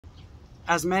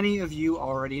As many of you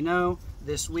already know,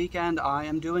 this weekend I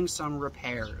am doing some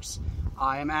repairs.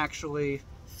 I am actually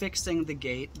fixing the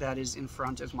gate that is in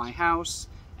front of my house,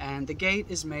 and the gate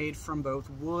is made from both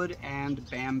wood and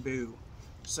bamboo.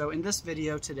 So in this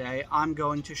video today, I'm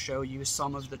going to show you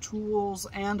some of the tools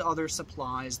and other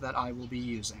supplies that I will be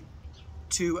using.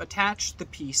 To attach the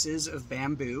pieces of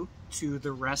bamboo to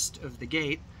the rest of the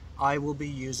gate, I will be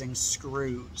using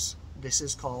screws. This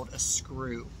is called a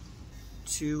screw.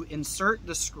 To insert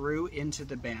the screw into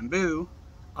the bamboo,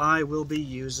 I will be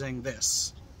using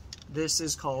this. This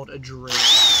is called a drill.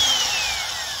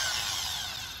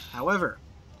 However,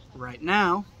 right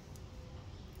now,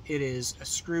 it is a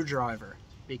screwdriver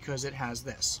because it has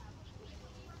this.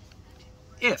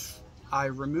 If I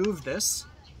remove this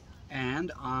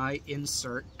and I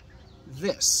insert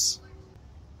this,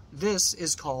 this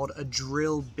is called a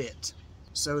drill bit.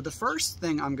 So the first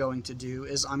thing I'm going to do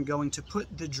is I'm going to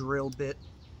put the drill bit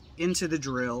into the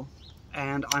drill,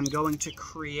 and I'm going to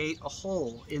create a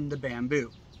hole in the bamboo.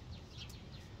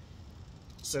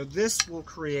 So this will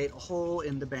create a hole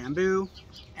in the bamboo,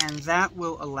 and that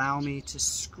will allow me to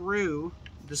screw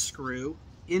the screw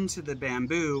into the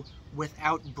bamboo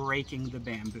without breaking the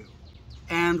bamboo.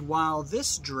 And while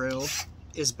this drill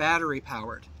is battery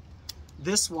powered,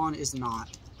 this one is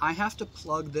not. I have to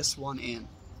plug this one in.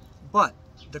 But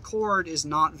the cord is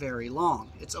not very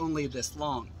long. It's only this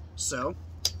long. So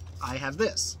I have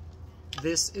this.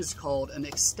 This is called an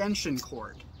extension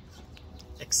cord.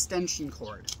 Extension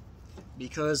cord.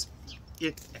 Because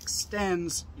it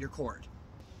extends your cord.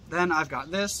 Then I've got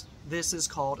this. This is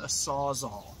called a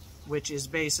sawzall, which is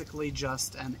basically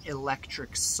just an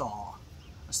electric saw.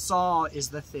 A saw is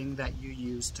the thing that you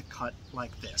use to cut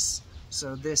like this.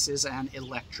 So this is an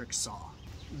electric saw.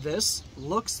 This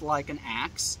looks like an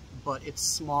axe, but it's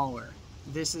smaller.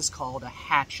 This is called a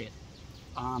hatchet.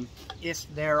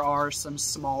 If there are some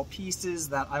small pieces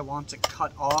that I want to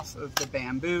cut off of the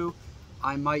bamboo,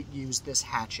 I might use this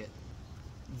hatchet.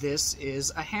 This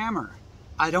is a hammer.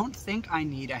 I don't think I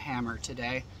need a hammer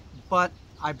today, but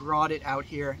I brought it out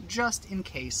here just in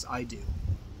case I do.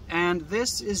 And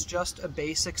this is just a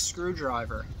basic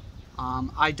screwdriver.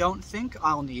 I don't think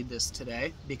I'll need this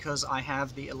today because I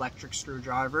have the electric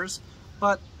screwdrivers,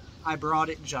 but I brought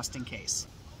it just in case.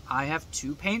 I have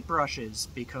 2 paintbrushes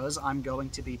because I'm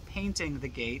going to be painting the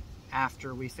gate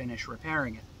after we finish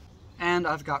repairing it. And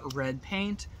I've got red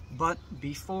paint, but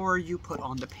before you put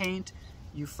on the paint,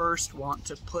 you first want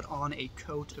to put on a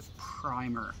coat of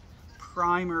primer.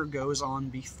 Primer goes on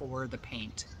before the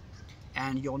paint.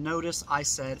 And you'll notice I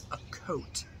said a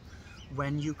coat.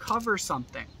 When you cover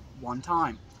something one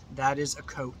time, that is a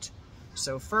coat.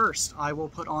 So first, I will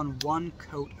put on 1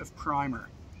 coat of primer.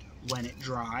 When it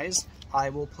dries,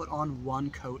 I will put on 1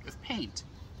 coat of paint.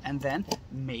 And then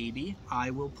maybe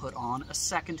I will put on a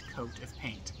 2nd coat of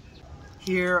paint.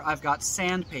 Here I've got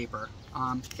sandpaper.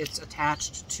 It's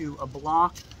attached to a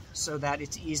block so that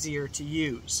it's easier to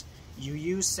use. You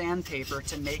use sandpaper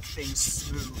to make things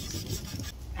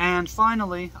smooth. And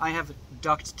finally, I have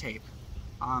duct tape.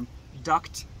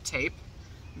 Duct tape,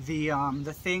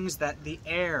 the things that the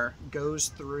air goes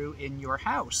through in your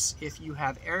house if you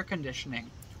have air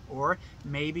conditioning, or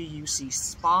maybe you see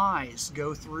spies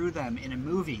go through them in a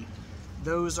movie.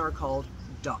 Those are called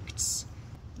ducts.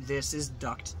 This is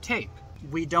duct tape.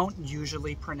 We don't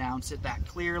usually pronounce it that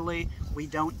clearly. We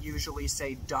don't usually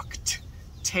say duct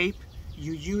tape.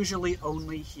 You usually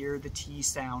only hear the T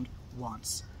sound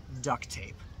once. Duct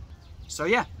tape. So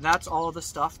yeah, that's all the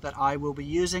stuff that I will be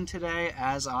using today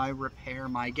as I repair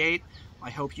my gate. I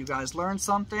hope you guys learned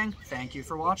something. Thank you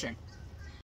for watching.